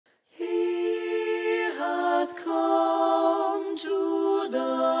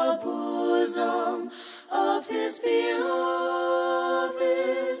bosom of his beloved,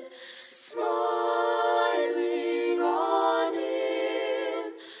 smiling on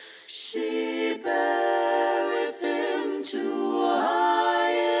him. She beareth him to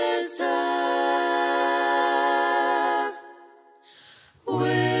highest heaven.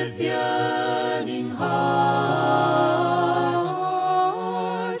 With yearning heart,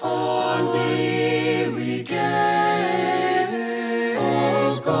 on thee we gaze,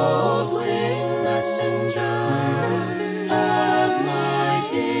 those gold-winged messengers of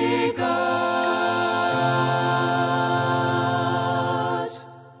mighty God.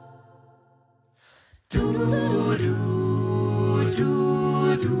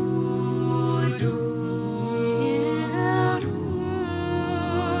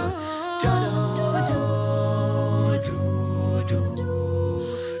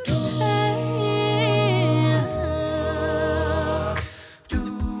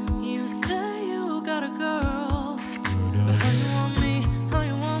 You say you got a girl, but how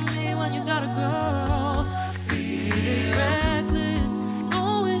you want me when you got a girl? It's reckless, no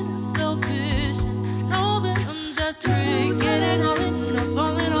it's selfish, know that I'm desperate, getting all in,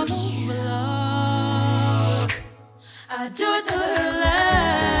 falling off for love. I do it to her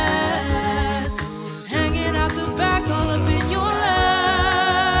last, hanging out the back, all up in your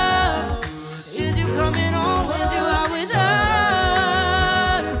lap. Is you coming home? Is you out with her?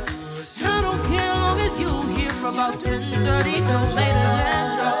 I don't care long as you here for about 10:30, no later than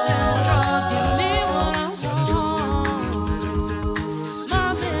drop down draws. Give me what I want.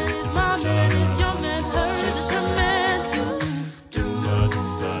 My man is your man, her is her man too.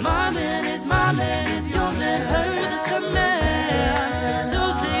 My man is your man, her is her man.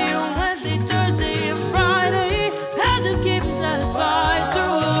 Tuesday and Wednesday, Thursday and Friday, I just keep him satisfied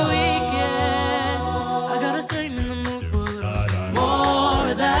through the weekend. I gotta say I'm in the mood for a little more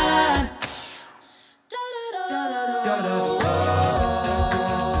of that.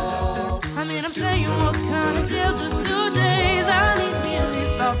 I mean, I'm saying what kind of deal? Just 2 days. I need me at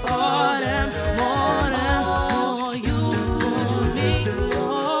least about 4 more. You need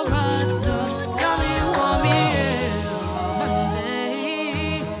more us. Tell me you want me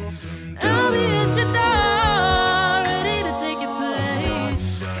Monday. I'll be at your door, ready to take your place,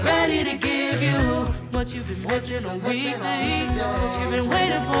 ready to give you what you've been missing on weekdays, what you've been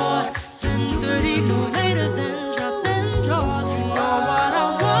waiting for. 10:30, no later than drop them drawers. You know what I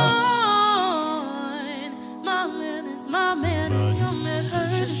want. My man is your man, her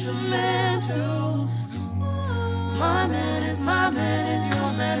is her man too. My man is your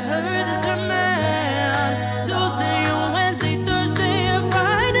man, her is her man. Tuesday and Wednesday, Thursday and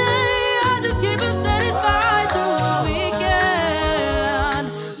Friday, I just keep him satisfied through the weekend.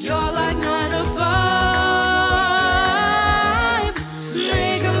 You're like 9 to 5,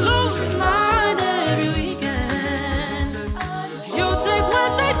 make him lose his mind every weekend. You take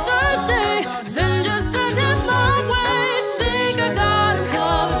Wednesday, Thursday, then just send him my way. Think I got him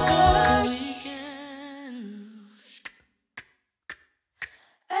covered for the weekend.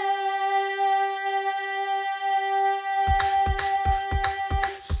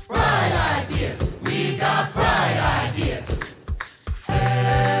 Bright ideas, we got bright ideas.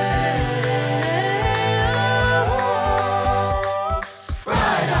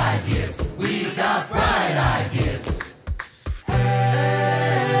 Bright ideas, we got bright ideas.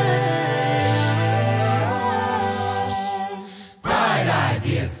 Bright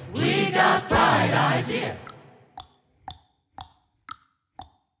ideas, we got bright ideas.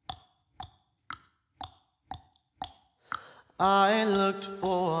 I looked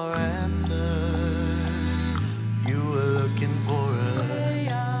for answers, you were looking for a.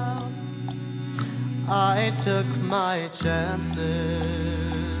 I took my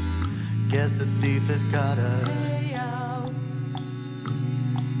chances, guess the thief has got us.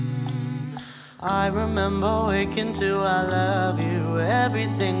 I remember waking to I love you every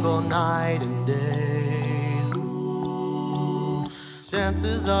single night and day.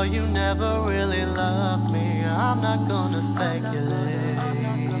 Chances are you never really loved me, I'm not gonna speculate.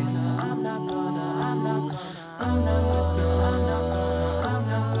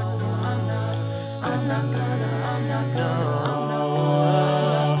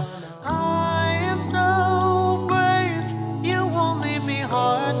 I am so brave, you won't leave me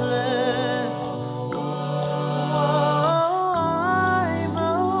heartless. I'm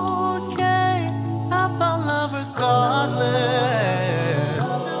okay, I found love regardless.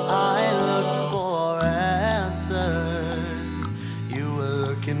 I looked for answers, you were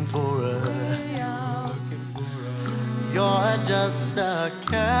looking for a. You're just a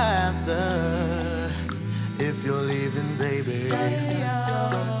cancer, if you're leaving, baby.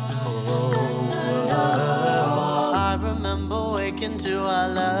 Oh. awaken to I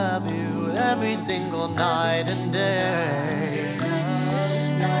love you every single night and day.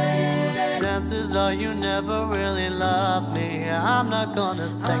 Chances are you never really love me. I'm not gonna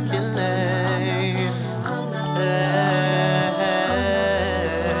speculate.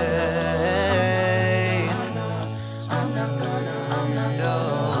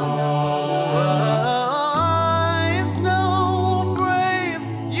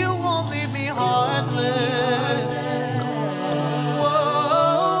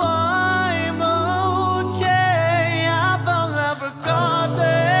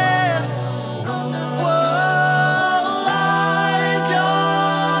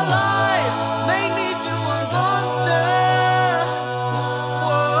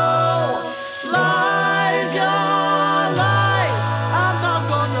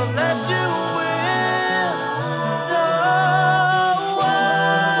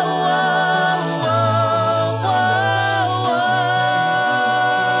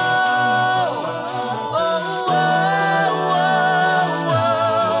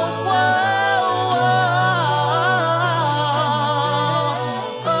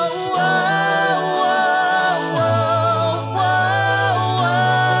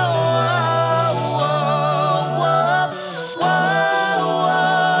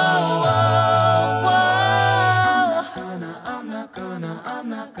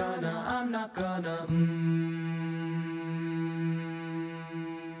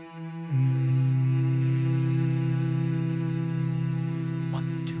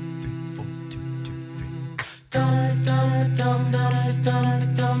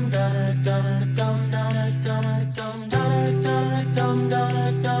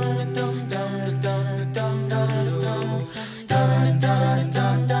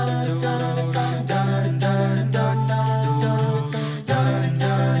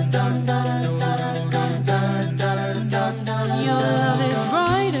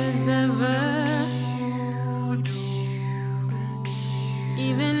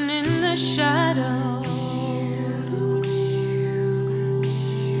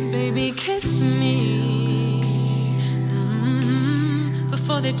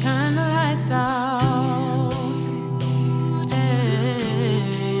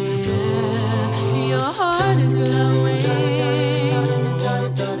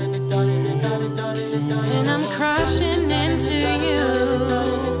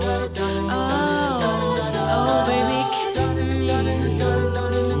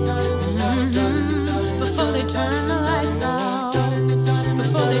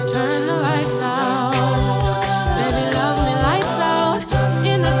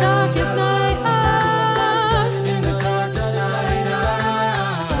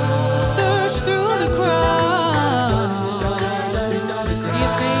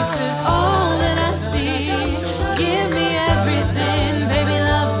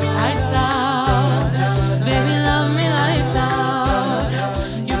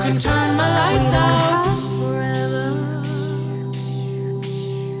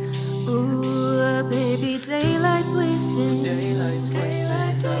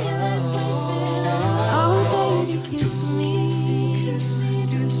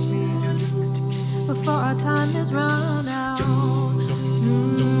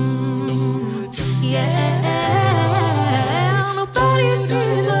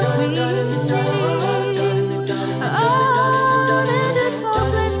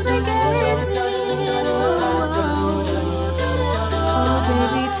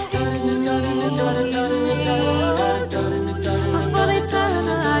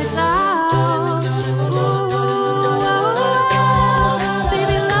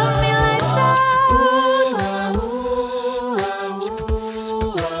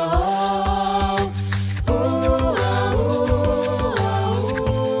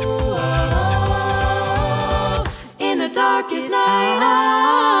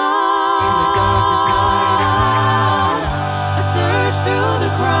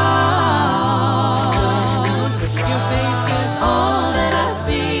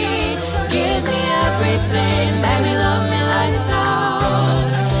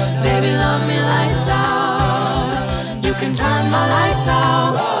 Turn my lights out.